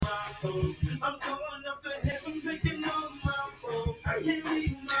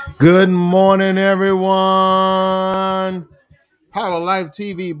Good morning, everyone. Power Life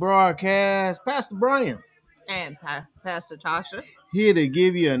TV broadcast. Pastor Brian And Pastor Tasha. here to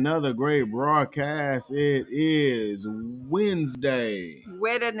give you another great broadcast. It is Wednesday.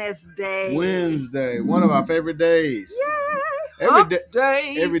 Wednesday. One of our favorite days. Yay! Every Hump day,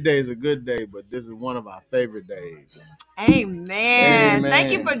 day. every day is a good day, but this is one of our favorite days. Amen.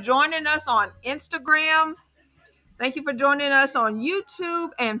 Thank you Amen. for joining us on Instagram. Thank you for joining us on YouTube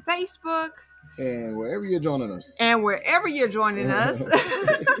and Facebook. And wherever you're joining us. And wherever you're joining us.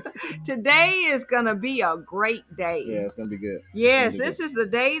 Today is going to be a great day. Yeah, it's going to be good. Yes, this is the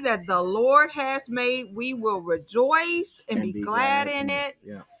day that the Lord has made. We will rejoice and be glad in it.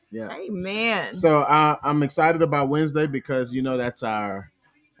 Yeah. Yeah. Amen. So I'm excited about Wednesday because that's our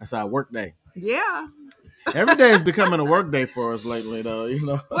work day. Yeah. Every day is becoming a work day for us lately, though.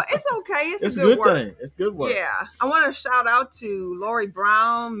 Well, it's okay. It's a good work thing. It's good work. Yeah. I want to shout out to Lori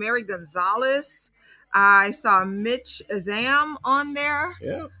Brown, Mary Gonzalez. I saw Mitch Azam on there.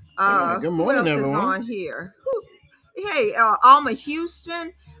 Yeah. Good morning, who else everyone. is on here? Hey, Alma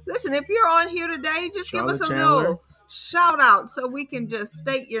Houston. Listen, if you're on here today, just Charlotte give us a Chandler. little shout out so we can just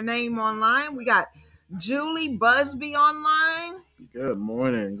state your name online. We got Julie Busby online. Good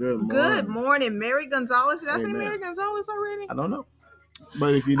morning. Good morning, Mary Gonzalez. Did I say Amen. Mary Gonzalez already? I don't know.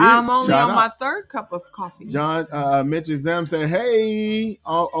 But if you did, I'm only shout on out. my third cup of coffee. John Mitch Zam said, "Hey,"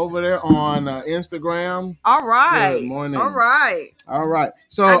 over there on Instagram. All right. Good morning. All right.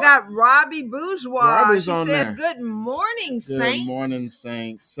 So I got Robbie Bourgeois. Robbie's She on says, there. "Good morning, Saints." Good morning,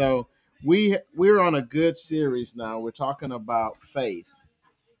 Saints. So we're on a good series now. We're talking about faith,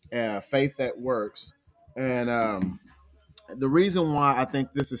 faith that works, and the reason why I think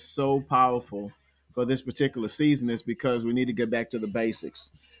this is so powerful for this particular season is because we need to get back to the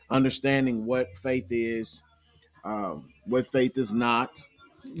basics, understanding what faith is, what faith is not,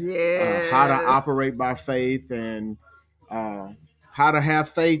 how to operate by faith, and how to have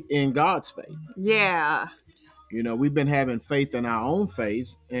faith in God's faith. Yeah. We've been having faith in our own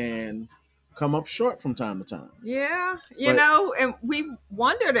faith and come up short from time to time. Yeah. And we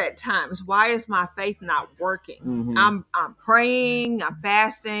wondered at times, why is my faith not working? Mm-hmm. I'm praying, I'm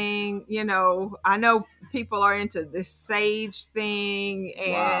fasting. I know people are into this sage thing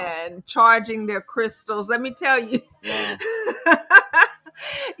and charging their crystals. Let me tell you. Wow.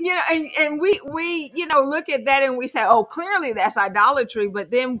 And we look at that and we say, oh, clearly that's idolatry. But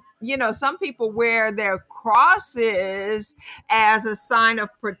then some people wear their crosses as a sign of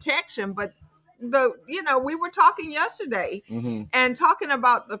protection. But we were talking yesterday and talking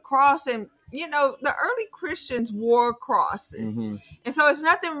about the cross, and the early Christians wore crosses. And so it's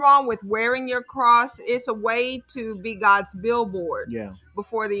nothing wrong with wearing your cross. It's a way to be God's billboard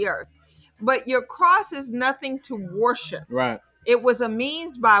before the earth. But your cross is nothing to worship. Right. It was a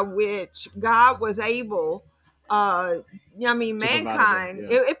means by which God was able, mankind,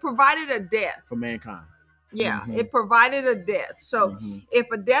 it provided a death. For mankind. Yeah, it provided a death. So if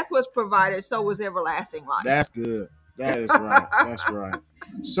a death was provided, so was everlasting life. That's good. That is right. That's right.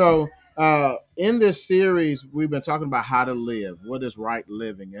 So in this series, we've been talking about how to live. What is right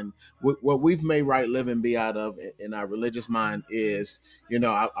living? And what we've made right living be out of in our religious mind is,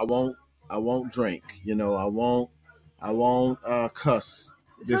 I won't drink. I won't cuss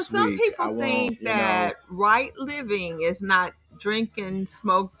this some week. people think that right living is not drinking,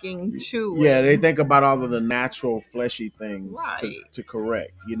 smoking, chewing. Yeah, they think about all of the natural fleshy things to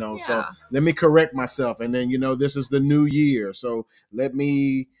correct, So let me correct myself. And then, this is the new year. So let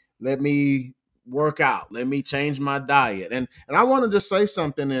me work out. Let me change my diet. And I wanted to say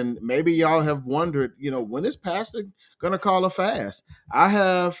something, and maybe y'all have wondered, when is Pastor gonna call a fast? I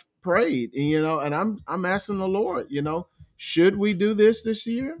have prayed, and I'm asking the Lord, should we do this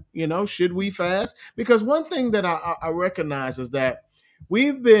year? Should we fast? Because one thing that I recognize is that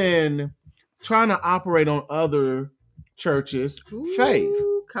we've been trying to operate on other churches' faith.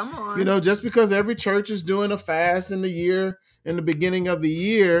 Come on. Just because every church is doing a fast in the beginning of the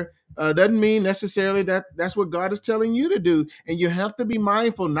year, doesn't mean necessarily that that's what God is telling you to do. And you have to be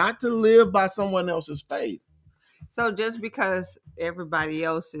mindful not to live by someone else's faith. So just because everybody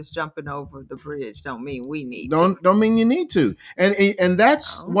else is jumping over the bridge don't mean we need to. Don't mean you need to. And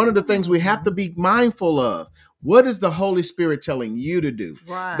that's one of the things we have to be mindful of. What is the Holy Spirit telling you to do?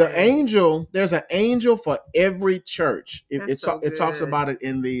 Right. There's an angel for every church. It talks about it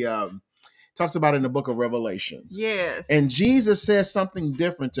in the in the book of Revelation. Yes. And Jesus says something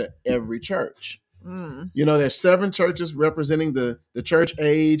different to every church. There's 7 churches representing the church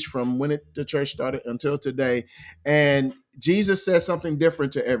age from when the church started until today. And Jesus says something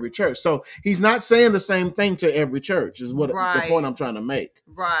different to every church. So he's not saying the same thing to every church, is what the point I'm trying to make.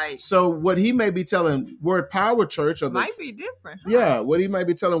 Right. So what he may be telling Word Power Church, or might be different. Huh? Yeah, what he may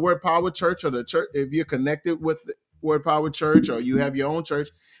be telling Word Power Church, or the church, if you're connected with Word Power Church, or you have your own church,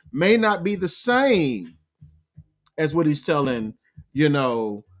 may not be the same as what he's telling,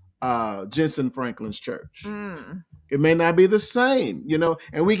 Jensen Franklin's church. It may not be the same,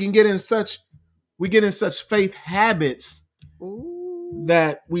 and we get in such faith habits. Ooh.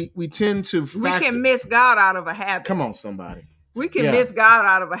 That we tend to we can miss God out of a habit. Come on, somebody. We can miss God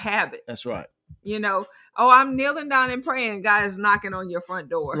out of a habit. That's right. I'm kneeling down and praying, and God is knocking on your front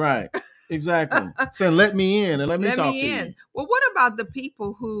door. Right. Exactly. Saying, let me in and let me talk to you. Well, what about the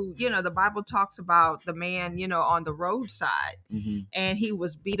people who, the Bible talks about the man, on the roadside, and he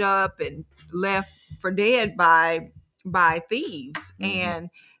was beat up and left for dead by thieves. And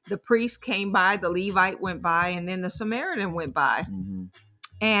the priest came by, the Levite went by, and then the Samaritan went by.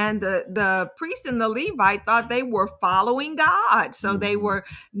 And the priest and the Levite thought they were following God. So they were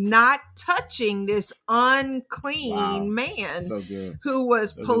not touching this unclean man who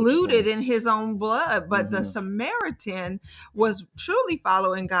was polluted in his own blood. But the Samaritan was truly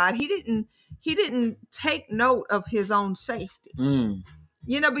following God. He didn't take note of his own safety.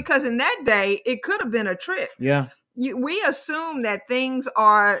 Because in that day, it could have been a trick. Yeah. We assume that things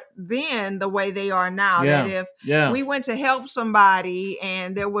are then the way they are now. Yeah. That if we went to help somebody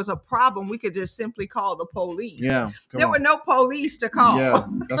and there was a problem, we could just simply call the police. Yeah, there were no police to call. Yeah,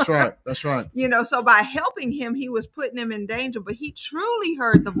 that's right. That's right. So by helping him, he was putting him in danger, but he truly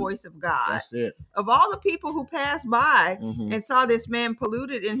heard the voice of God. That's it. Of all the people who passed by and saw this man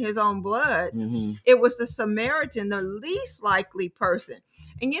polluted in his own blood, it was the Samaritan, the least likely person.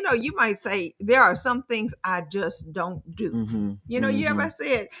 And, you might say, there are some things I just don't do. You ever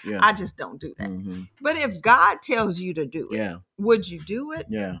said, I just don't do that. But if God tells you to do it, would you do it?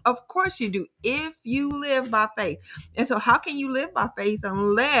 Yeah. Of course you do, if you live by faith. And so how can you live by faith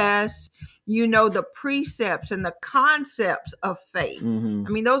unless you know the precepts and the concepts of faith? I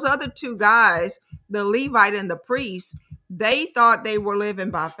mean, those other two guys, the Levite and the priest, they thought they were living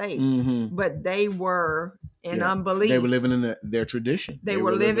by faith, but they were in unbelief. They were living in their tradition. They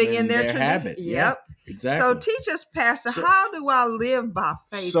were living in their habit. Yep. Exactly. So teach us, Pastor, how do I live by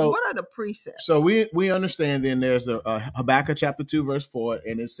faith? What are the precepts? So we understand then there's a Habakkuk chapter 2 verse 4,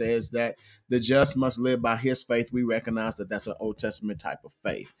 and it says that the just must live by his faith. We recognize that that's an Old Testament type of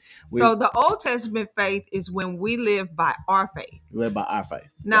faith. So the Old Testament faith is when we live by our faith. Live by our faith.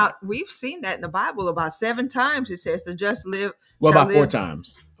 Now, we've seen that in the Bible about 7 times. It says to just live. Well, about 4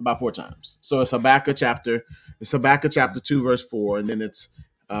 times. About 4 times. So it's Habakkuk chapter 2 verse 4, and then it's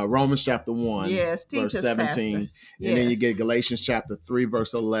Romans chapter 1 verse 17, and then you get Galatians chapter 3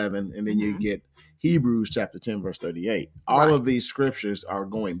 verse 11, and then you get Hebrews chapter 10 verse 38. All of these scriptures are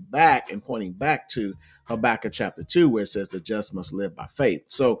going back and pointing back to Habakkuk chapter 2, where it says the just must live by faith.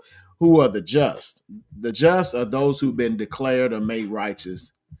 So who are the just? The just are those who've been declared or made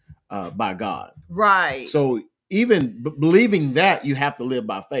righteous by God. Right. So even believing that, you have to live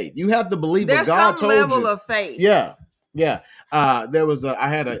by faith. You have to believe what God told you. There's some level of faith. Yeah. There was I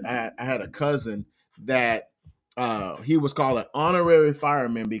had a cousin that he was called an honorary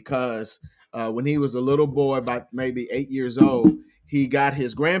fireman because when he was a little boy, about maybe 8 years old, he got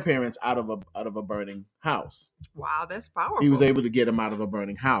his grandparents out of a burning house. Wow, that's powerful. He was able to get him out of a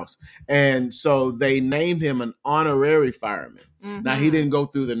burning house, and so they named him an honorary fireman. Now, he didn't go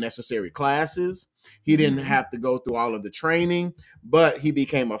through the necessary classes. He didn't have to go through all of the training, but he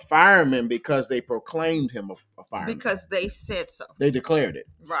became a fireman because they proclaimed him a fireman. Because they said so. They declared it.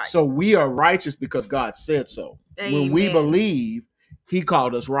 Right. So we are righteous because God said so. Amen. When we believe, he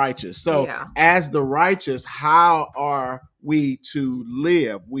called us righteous. So as the righteous, how are we to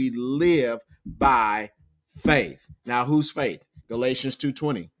live? We live by faith. Now, whose faith? Galatians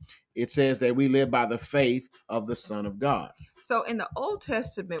 2:20. It says that we live by the faith of the Son of God. So in the Old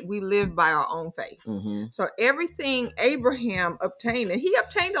Testament, we live by our own faith. So everything Abraham obtained, and he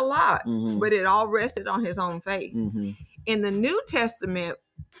obtained a lot, but it all rested on his own faith. In the New Testament,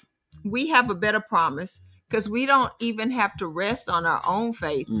 we have a better promise because we don't even have to rest on our own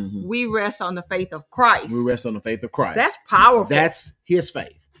faith. We rest on the faith of Christ. We rest on the faith of Christ. That's powerful. That's his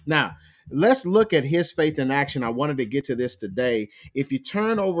faith. Now, let's look at his faith in action. I wanted to get to this today. If you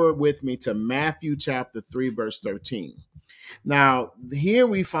turn over with me to Matthew chapter 3, verse 13. Now, here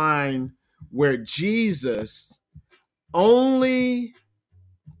we find where Jesus only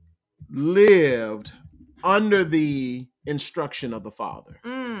lived under the instruction of the Father.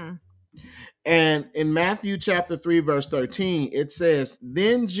 And in Matthew chapter 3, verse 13, it says,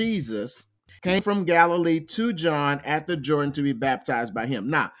 then Jesus, came from Galilee to John at the Jordan to be baptized by him.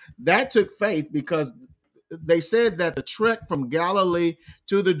 Now, that took faith because they said that the trek from Galilee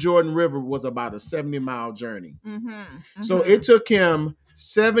to the Jordan River was about a 70-mile journey. So it took him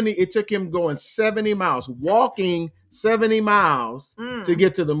going 70 miles, walking 70 miles to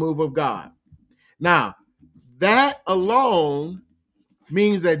get to the move of God. Now, that alone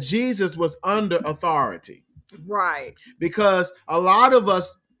means that Jesus was under authority. Right. Because a lot of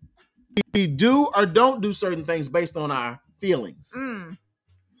us, we do or don't do certain things based on our feelings.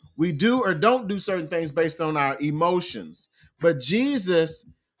 We do or don't do certain things based on our emotions. But Jesus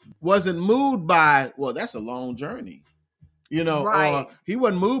wasn't moved by, well, that's a long journey. You know, right. He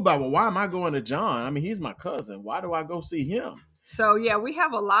wasn't moved by, well, why am I going to John? I mean, he's my cousin. Why do I go see him? So, yeah, we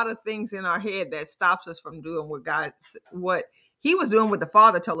have a lot of things in our head that stops us from doing what he was doing what the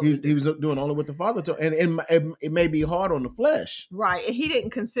Father told him to do. He was doing only what the Father told him. And it may be hard on the flesh. Right. And he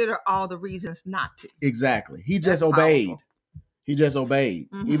didn't consider all the reasons not to. Exactly. He just obeyed. Powerful. He just obeyed.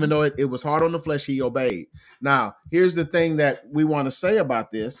 Even though it was hard on the flesh, he obeyed. Now, here's the thing that we want to say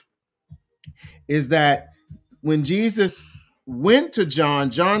about this is that when Jesus went to John,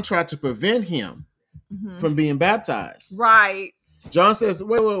 John tried to prevent him from being baptized. Right. John says,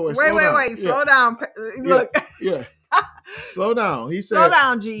 wait, slow down. Look. Yeah. Slow down. He said, slow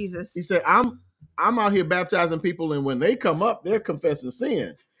down, Jesus. He said, I'm out here baptizing people, and when they come up, they're confessing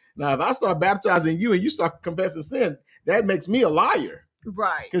sin. Now, if I start baptizing you and you start confessing sin, that makes me a liar.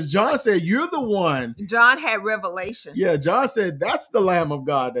 Right. Because John said, you're the one. John had revelation. Yeah, John said, that's the Lamb of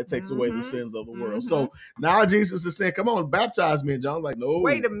God that takes away the sins of the world. So now Jesus is saying, come on, baptize me. And John's like, no.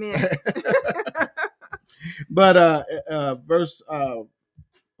 Wait a minute. But verse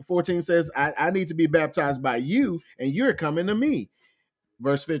 14 says, I need to be baptized by you, and you're coming to me.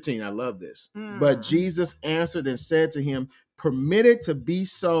 Verse 15, I love this. But Jesus answered and said to him, permit it to be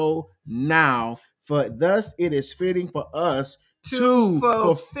so now, for thus it is fitting for us to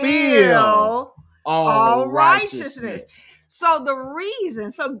fulfill all righteousness. So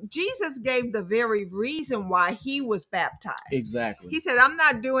Jesus gave the very reason why he was baptized. Exactly. He said, I'm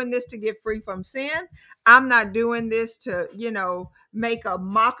not doing this to get free from sin. I'm not doing this to, make a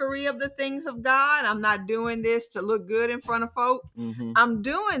mockery of the things of God. I'm not doing this to look good in front of folk. I'm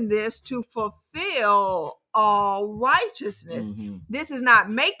doing this to fulfill all righteousness. This is not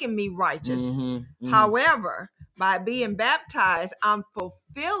making me righteous. However, by being baptized, I'm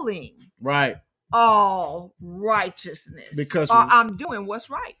fulfilling all righteousness, because I'm doing what's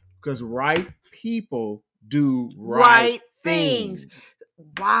right. Because right people do right things.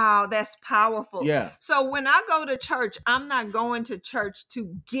 Wow, that's powerful. Yeah. So when I go to church, I'm not going to church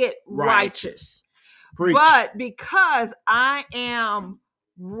to get righteous. Preach. But because I am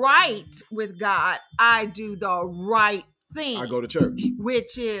right with God, I do the right thing. I go to church.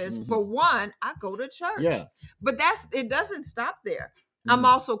 Which is, for one, I go to church. Yeah. But it doesn't stop there. I'm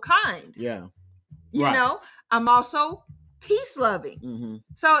also kind. Yeah. You know, I'm also peace loving.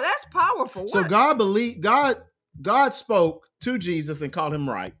 So that's powerful. So God spoke to Jesus and called him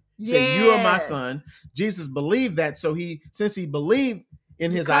right. Said, you are my son. Jesus believed that. So since he believed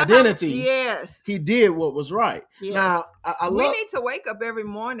in his identity, he did what was right. Yes. Now, we need to wake up every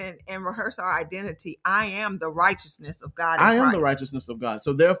morning and rehearse our identity. I am the righteousness of God. I am the righteousness of God.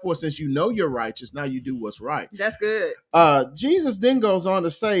 So therefore, since you know you're righteous, now you do what's right. That's good. Jesus then goes on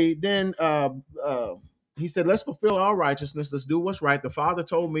to say, he said, let's fulfill all righteousness. Let's do what's right. The Father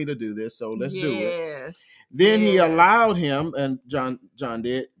told me to do this, so let's do it. Then he allowed him, and John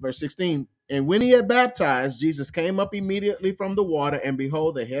did, verse 16, and when he had baptized, Jesus came up immediately from the water, and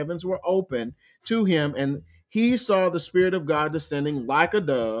behold, the heavens were opened to him, and he saw the Spirit of God descending like a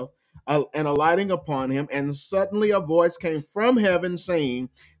dove and alighting upon him, and suddenly a voice came from heaven saying,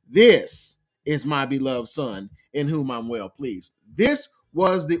 this is my beloved Son, in whom I'm well pleased. This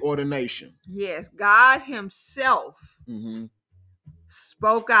was the ordination. Yes, God himself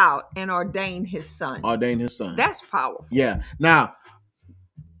spoke out and ordained his son. That's powerful. Yeah. Now,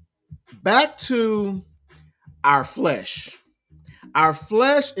 back to our flesh. Our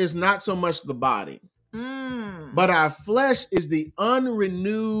flesh is not so much the body, but our flesh is the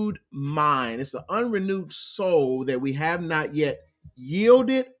unrenewed mind. It's the unrenewed soul that we have not yet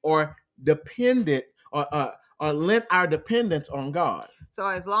yielded or depended or lent our dependence on God. So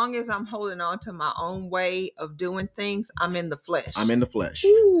as long as I'm holding on to my own way of doing things, I'm in the flesh. I'm in the flesh.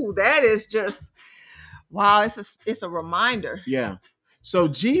 Ooh, that is just, wow, it's a reminder. Yeah. So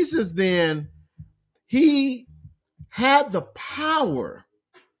Jesus then, he had the power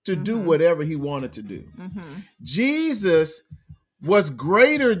to do whatever he wanted to do. Jesus was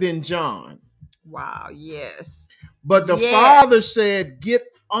greater than John. Wow, yes. But the Father said, get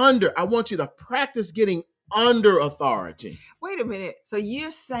under. I want you to practice getting under authority. Wait a minute. So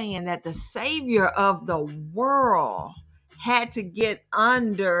you're saying that the Savior of the world had to get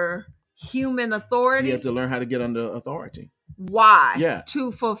under human authority? You have to learn how to get under authority. Why? Yeah.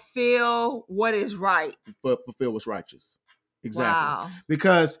 To fulfill what is right. Fulfill what's righteous. Exactly. Wow.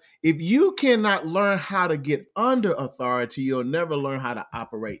 Because if you cannot learn how to get under authority, you'll never learn how to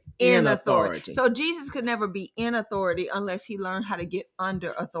operate in authority. So Jesus could never be in authority unless he learned how to get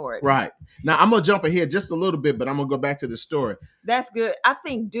under authority. Right. Now, I'm going to jump ahead just a little bit, but I'm going to go back to the story. That's good. I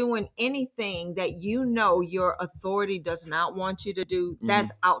think doing anything that you know your authority does not want you to do,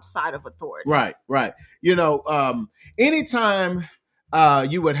 that's outside of authority. Right, right. You know, anytime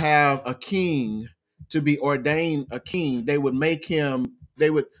you would have a king to be ordained a king, they would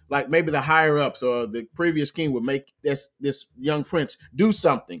like maybe the higher ups or the previous king would make this young prince do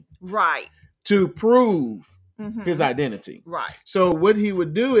something. Right. To prove his identity. Right. So what he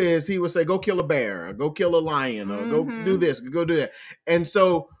would do is he would say, go kill a bear, or go kill a lion, or go do this, go do that. And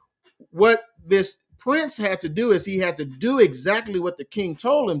so what this prince had to do is he had to do exactly what the king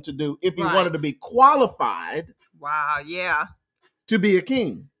told him to do if he wanted to be qualified. Wow, yeah. To be a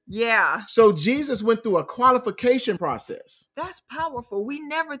king. Yeah. So Jesus went through a qualification process. That's powerful. We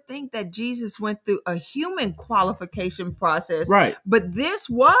never think that Jesus went through a human qualification process. Right. But this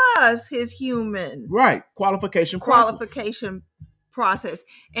was his human. Right. Qualification process.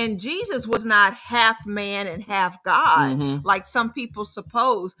 And Jesus was not half man and half God, like some people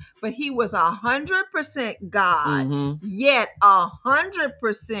suppose, but he was 100% God, yet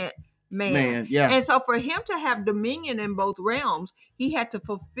 100% man. Yeah. And so for him to have dominion in both realms, he had to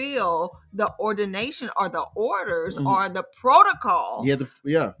fulfill the ordination or the orders or the protocol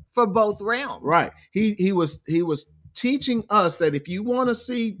for both realms. Right. He was teaching us that if you want to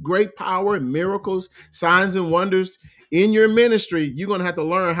see great power and miracles, signs and wonders in your ministry, you're going to have to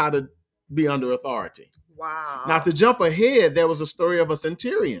learn how to be under authority. Wow. Now, to jump ahead, there was a story of a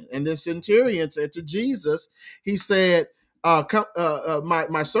centurion, and the centurion said to Jesus, he said,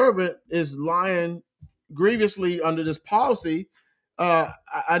 my servant is lying grievously under this palsy.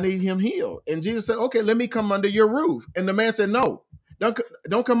 I need him healed. And Jesus said, okay, let me come under your roof. And the man said, no,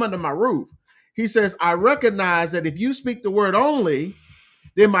 don't come under my roof. He says, I recognize that if you speak the word only,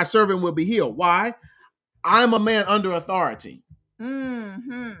 then my servant will be healed. Why? I'm a man under authority.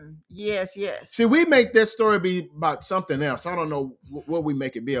 Yes. See, we make this story be about something else. I don't know what we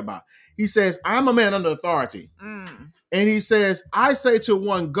make it be about. He says, I'm a man under authority. And he says, I say to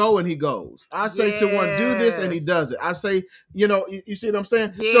one, go, and he goes. I say to one, do this, and he does it. I say, you see what I'm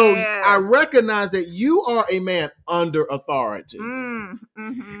saying? Yes. So I recognize that you are a man under authority.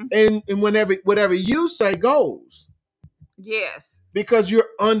 And whatever you say goes. Yes. Because you're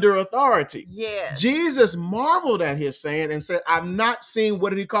under authority. Yes. Jesus marveled at his saying and said, I've not seen,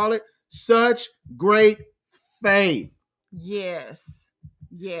 what did he call it? Such great faith. Yes.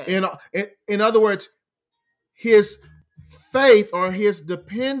 Yes. In other words, his faith or his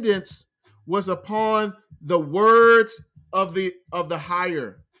dependence was upon the words of the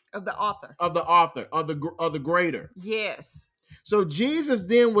higher, of the author, of the greater. Yes. So Jesus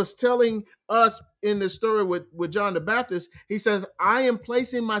then was telling us in the story with John the Baptist, he says, I am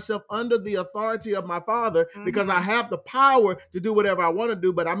placing myself under the authority of my Father because I have the power to do whatever I want to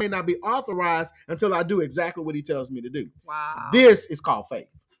do, but I may not be authorized until I do exactly what he tells me to do. Wow. This is called faith.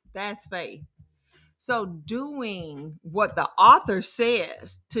 That's faith. So doing what the author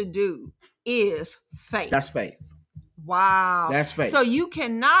says to do is faith. That's faith. Wow. That's faith. So you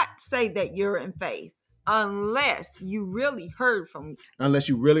cannot say that you're in faith unless you really heard from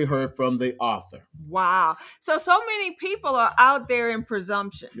the author. Wow. So many people are out there in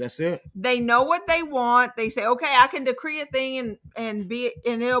presumption. That's it. They know what they want. They say, okay, I can decree a thing and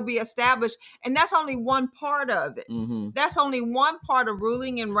it'll be established. And that's only one part of it. That's only one part of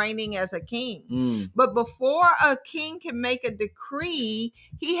ruling and reigning as a king. But before a king can make a decree,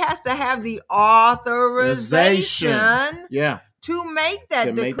 he has to have the authorization. Yeah. To make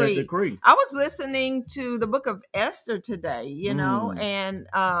that decree. I was listening to the book of Esther today, and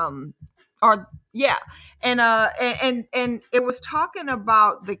it was talking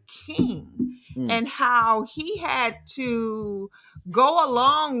about the king and how he had to go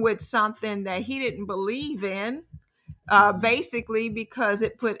along with something that he didn't believe in, basically because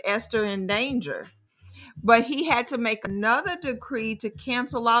it put Esther in danger. But he had to make another decree to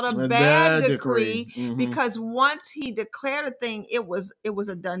cancel out a bad decree because once he declared a thing, it was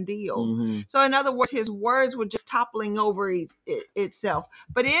a done deal. So in other words, his words were just toppling over itself.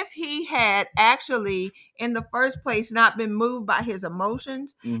 But if he had actually in the first place not been moved by his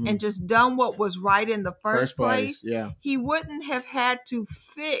emotions and just done what was right in the first place, he wouldn't have had to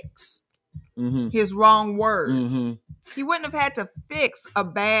fix his wrong words. He wouldn't have had to fix a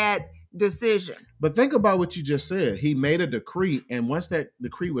bad decision. But think about what you just said. He made a decree, and once that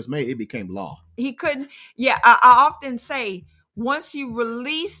decree was made, it became law. He couldn't. Yeah, I often say once you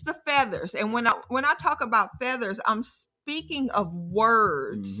release the feathers, and when I talk about feathers, I'm speaking of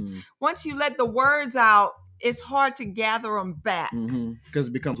words. Once you let the words out, it's hard to gather them back because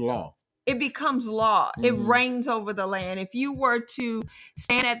it becomes law. It becomes law. It reigns over the land. If you were to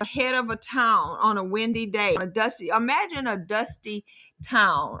stand at the head of a town on a windy day, imagine a dusty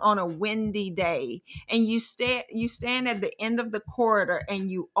town on a windy day, and you stand at the end of the corridor and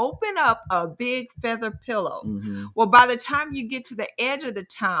you open up a big feather pillow. Well, by the time you get to the edge of the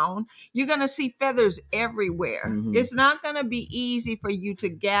town, you're going to see feathers everywhere. It's not going to be easy for you to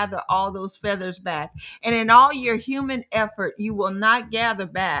gather all those feathers back. And in all your human effort, you will not gather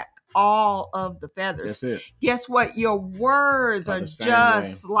back all of the feathers. That's it. Guess what? Your words are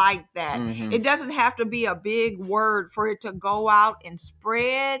just like that. It doesn't have to be a big word for it to go out and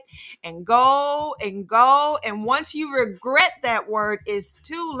spread and go and go. And once you regret that word, it's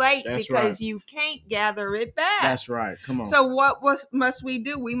too late. That's because you can't gather it back. That's right. Come on. So must we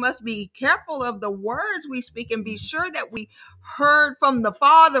do? We must be careful of the words we speak and be sure that we heard from the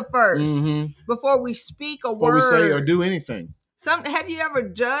Father first before we speak a word. Before we say or do anything. Have you ever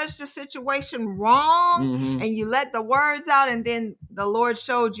judged a situation wrong and you let the words out and then the Lord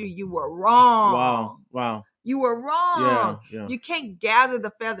showed you were wrong? Wow. You were wrong. Yeah. You can't gather the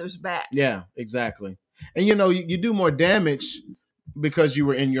feathers back. Yeah, exactly. And you do more damage because you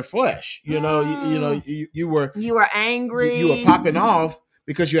were in your flesh. You were angry. You were popping off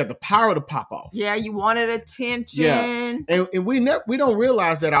because you had the power to pop off. Yeah, you wanted attention. Yeah. And we don't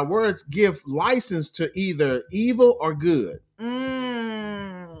realize that our words give license to either evil or good.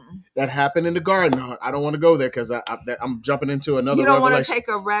 That happened in the garden. I don't want to go there because I'm jumping into another revelation. You don't want to take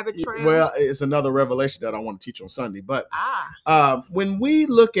a rabbit trail? Well, it's another revelation that I want to teach on Sunday. But when we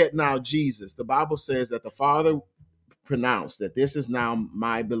look at now Jesus, the Bible says that the Father pronounced that this is now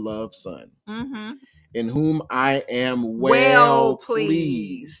my beloved Son, in whom I am well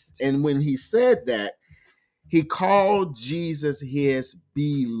pleased. And when he said that, he called Jesus his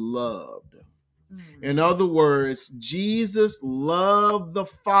beloved. In other words, Jesus loved the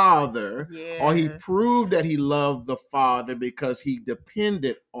Father, or he proved that he loved the Father because he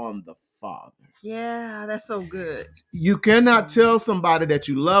depended on the Father. Yeah, that's so good. You cannot tell somebody that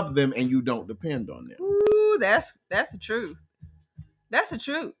you love them and you don't depend on them. Ooh, that's the truth. That's the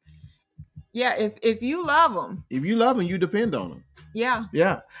truth. Yeah, if you love them. If you love them, you depend on them. Yeah.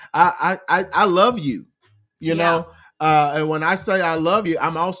 Yeah. I love you, you know. And when I say I love you,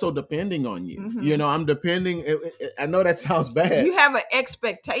 I'm also depending on you. I'm depending. I know that sounds bad. You have an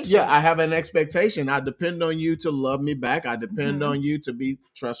expectation. Yeah, I have an expectation. I depend on you to love me back. I depend on you to be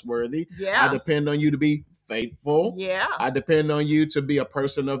trustworthy. Yeah. I depend on you to be faithful. Yeah. I depend on you to be a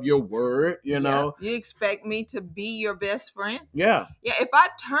person of your word, know. You expect me to be your best friend? Yeah. Yeah, if I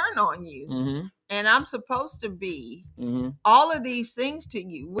turn on you and I'm supposed to be all of these things to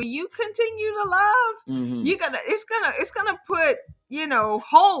you, will you continue to love? It's gonna put,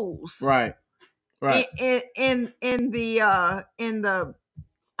 holes. Right. In the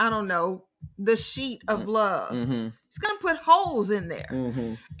I don't know, the sheet of love. It's going to put holes in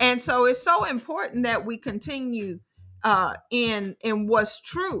there. And so it's so important that we continue in what's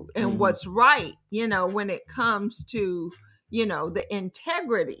true and what's right, when it comes to, the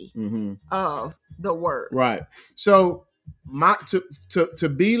integrity of the word. Right. So to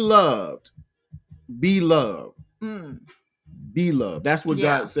be loved, be loved. Be loved. That's what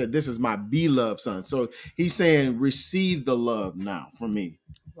God said. This is my beloved Son. So he's saying, receive the love now from me.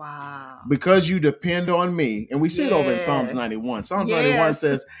 Wow. Because you depend on me. And we see it over in Psalms 91. Psalms 91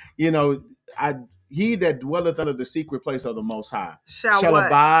 says, he that dwelleth under the secret place of the Most High shall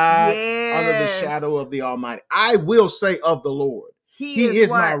abide under the shadow of the Almighty. I will say of the Lord, he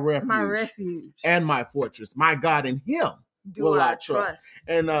is my refuge and my fortress, my God, in him will I trust.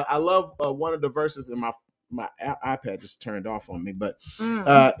 And I love one of the verses in my iPad just turned off on me, but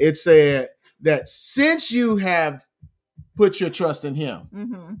it said that since you have put your trust in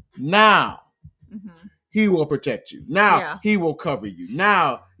him, now he will protect you. Now he will cover you.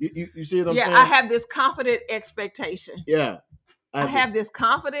 Now you see what I'm saying? I have this confident expectation. Yeah. I have this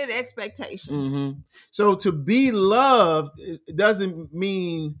confident expectation. Mm-hmm. So to be loved, it doesn't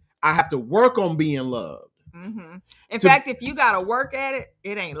mean I have to work on being loved. Mm-hmm. In fact, if you got to work at it,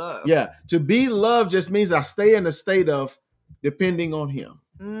 it ain't love. Yeah. To be loved just means I stay in the state of depending on him.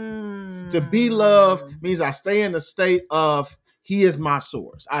 To be loved means I stay in the state of he is my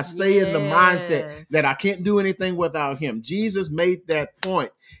source. I stay in the mindset that I can't do anything without him. Jesus made that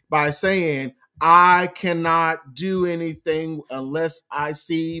point by saying, I cannot do anything unless I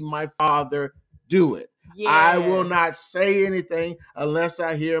see my Father do it. Yes. I will not say anything unless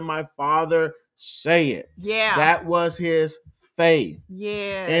I hear my Father say it. Yeah. That was his faith.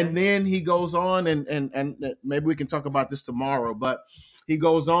 Yeah. And then he goes on and maybe we can talk about this tomorrow, but he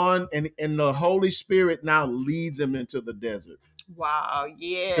goes on and the Holy Spirit now leads him into the desert. Wow,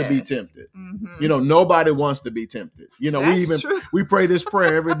 yeah. To be tempted. Mm-hmm. Nobody wants to be tempted. We pray this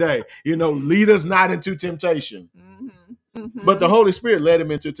prayer every day. Lead us not into temptation. Mm-hmm. Mm-hmm. But the Holy Spirit led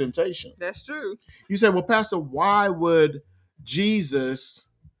him into temptation. That's true. You said, well, Pastor, why would Jesus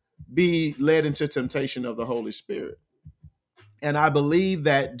be led into temptation of the Holy Spirit? And I believe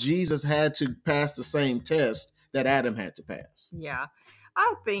that Jesus had to pass the same test that Adam had to pass. Yeah.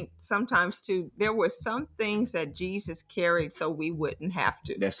 I think sometimes too, there were some things that Jesus carried so we wouldn't have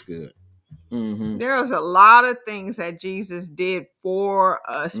to. That's good. Mm-hmm. There was a lot of things that Jesus did for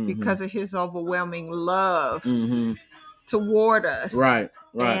us because of his overwhelming love toward us. Right.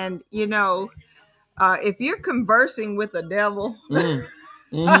 And, if you're conversing with the devil,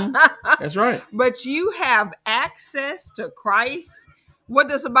 that's right. But you have access to Christ. What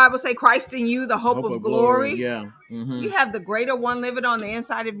does the Bible say? Christ in you, the hope of glory. Yeah. Mm-hmm. You have the greater one living on the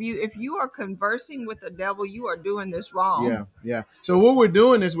inside of you. If you are conversing with the devil, you are doing this wrong. Yeah. So what we're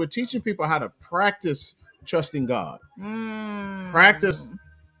doing is we're teaching people how to practice trusting God. Practice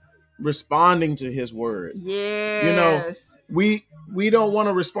responding to his word. Yes. We don't want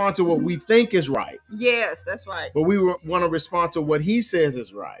to respond to what we think is right. Yes, that's right. But we want to respond to what he says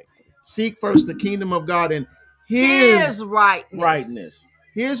is right. Seek first the kingdom of God and his rightness,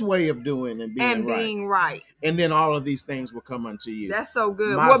 his way of doing and being right. And then all of these things will come unto you. That's so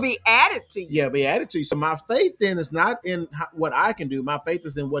good. Will be added to you. Yeah, be added to you. So my faith then is not in what I can do. My faith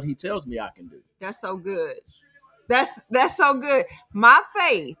is in what he tells me I can do. That's so good. That's so good. My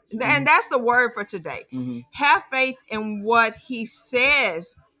faith, and that's the word for today. Have faith in what he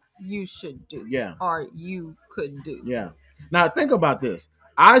says you should do. Yeah. Or you could do. Yeah. Now think about this.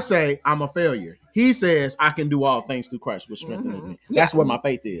 I say I'm a failure. He says I can do all things through Christ, which strengthens me. That's what my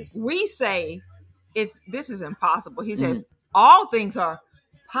faith is. We say this is impossible. He says all things are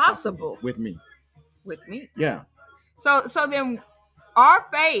possible with me. With me. Yeah. So then our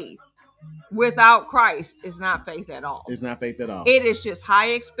faith without Christ is not faith at all. It's not faith at all. It is just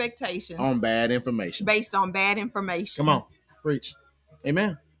high expectations on bad information. Based on bad information. Come on, preach.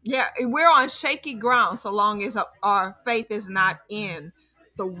 Amen. Yeah, we're on shaky ground so long as our faith is not in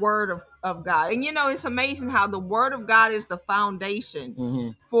the word of God. And it's amazing how the word of God is the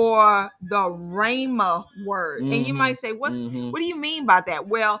foundation for the Rhema word. And you might say, what do you mean by that?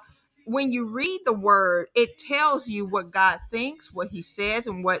 Well, when you read the word, it tells you what God thinks, what he says,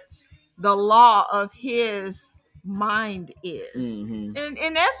 and what the law of his mind is. And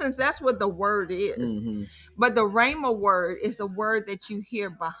in essence, that's what the word is. But the Rhema word is the word that you hear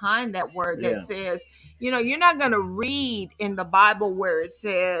behind that word that says, you're not going to read in the Bible where it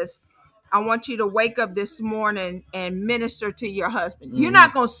says, I want you to wake up this morning and minister to your husband. You're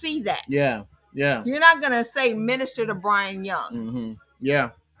not going to see that. Yeah. You're not going to say minister to Brian Young. Yeah.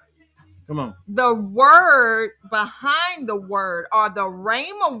 Come on. The word behind the word, or the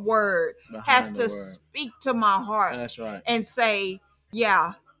Rhema word, has to speak to my heart. That's right. And say,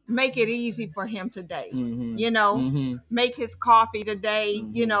 make it easy for him today. Make his coffee today.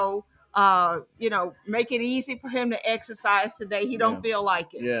 Make it easy for him to exercise today. He don't feel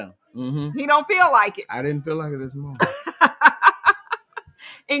like it. Yeah. He don't feel like it. I didn't feel like it this morning.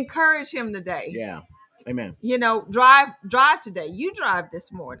 Encourage him today. Yeah. Amen. Drive today. You drive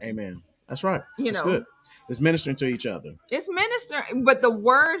this morning. Amen. That's right. That's good. It's ministering to each other. It's ministering, but the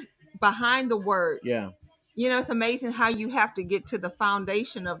word behind the word. Yeah. It's amazing how you have to get to the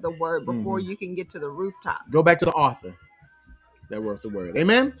foundation of the word before you can get to the rooftop. Go back to the author that wrote the word.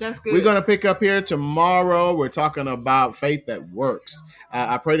 Amen. That's good. We're going to pick up here tomorrow. We're talking about faith that works.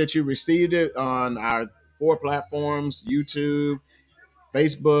 I pray that you received it on our 4 platforms: YouTube,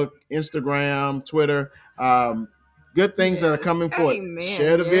 Facebook, Instagram, Twitter. Good things that are coming forth.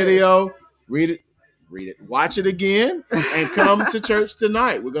 Share the video, read it, watch it again, and come to church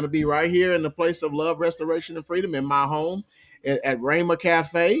tonight. We're going to be right here in the place of love, restoration, and freedom in my home at Rhema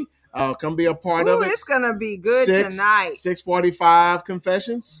Cafe. Come be a part of it. It's gonna be good tonight. 6:45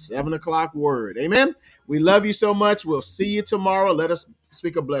 confessions, 7:00 word. Amen. We love you so much. We'll see you tomorrow. Let us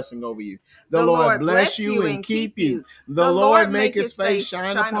speak a blessing over you. The Lord bless you and keep you. The Lord make his face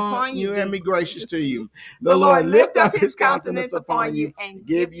shine upon you and be gracious to you. The Lord lift up his countenance upon you and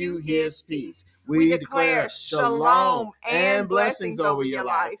give you his peace. We declare shalom and blessings over your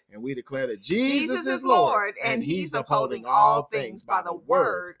life. And we declare that Jesus is Lord and he's upholding all things by the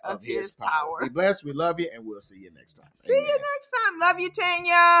word of his power. Be blessed. We love you and we'll see you next time. See you next time. Love you,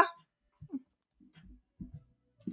 Tanya.